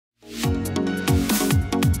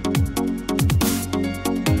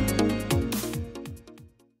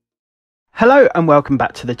Hello and welcome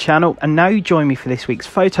back to the channel, and now you join me for this week's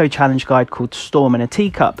photo challenge guide called Storm in a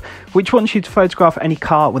Teacup, which wants you to photograph any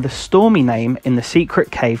car with a Stormy name in the secret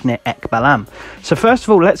cave near Ek Balam. So first of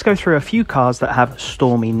all, let's go through a few cars that have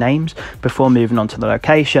Stormy names before moving on to the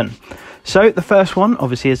location. So the first one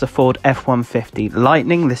obviously is the Ford F-150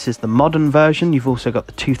 Lightning. This is the modern version. You've also got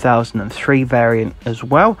the 2003 variant as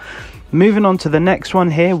well. Moving on to the next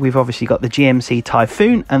one here, we've obviously got the GMC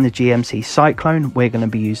Typhoon and the GMC Cyclone. We're going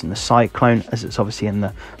to be using the Cyclone as it's obviously in the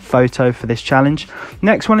photo for this challenge.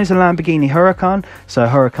 Next one is a Lamborghini Huracan. So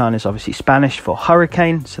Huracan is obviously Spanish for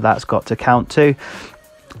hurricane, so that's got to count too.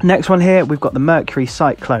 Next one here, we've got the Mercury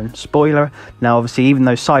Cyclone spoiler. Now obviously, even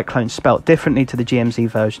though Cyclone's spelt differently to the GMC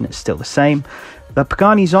version, it's still the same. The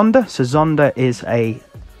Pagani Zonda, so Zonda is a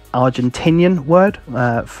Argentinian word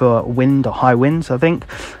for wind or high winds, I think,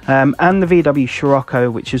 and the VW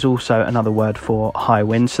Scirocco, which is also another word for high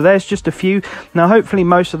winds. So there's just a few. Now hopefully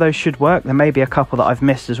most of those should work. There may be a couple that I've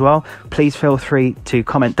missed as well. Please feel free to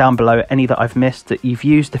comment down below any that I've missed that you've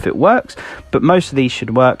used if it works, but most of these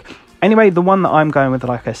should work. Anyway, the one that I'm going with,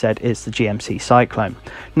 like I said, is the GMC Cyclone.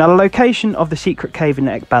 Now, the location of the secret cave in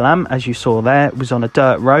Ek Balam, as you saw there, was on a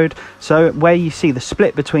dirt road. So where you see the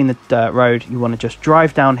split between the dirt road, you want to just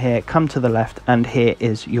drive down here, come to the left, and here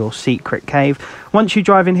is your secret cave. Once you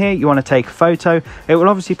drive in here, you want to take a photo. It will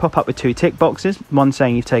obviously pop up with two tick boxes, one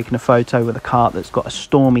saying you've taken a photo with a car that's got a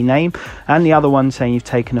Stormy name, and the other one saying you've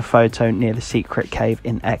taken a photo near the secret cave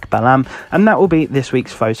in Ek Balam. And that will be this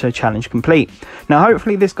week's photo challenge complete. Now,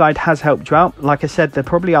 hopefully this guide has helped you out. Like I said, there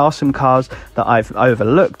probably are some cars that I've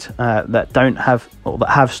overlooked that don't have, or that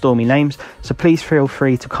have Stormy names, so please feel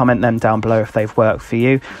free to comment them down below if they've worked for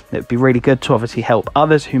you. It'd be really good to obviously help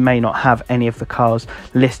others who may not have any of the cars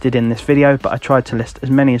listed in this video, but I tried to list as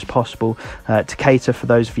many as possible to cater for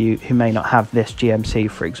those of you who may not have this GMC,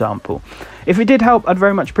 for example. If it did help, I'd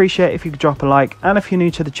very much appreciate it if you could drop a like, and if you're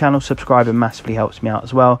new to the channel, subscribing massively helps me out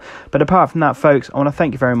as well. But apart from that, folks, I want to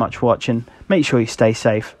thank you very much for watching. Make sure you stay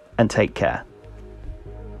safe and take care.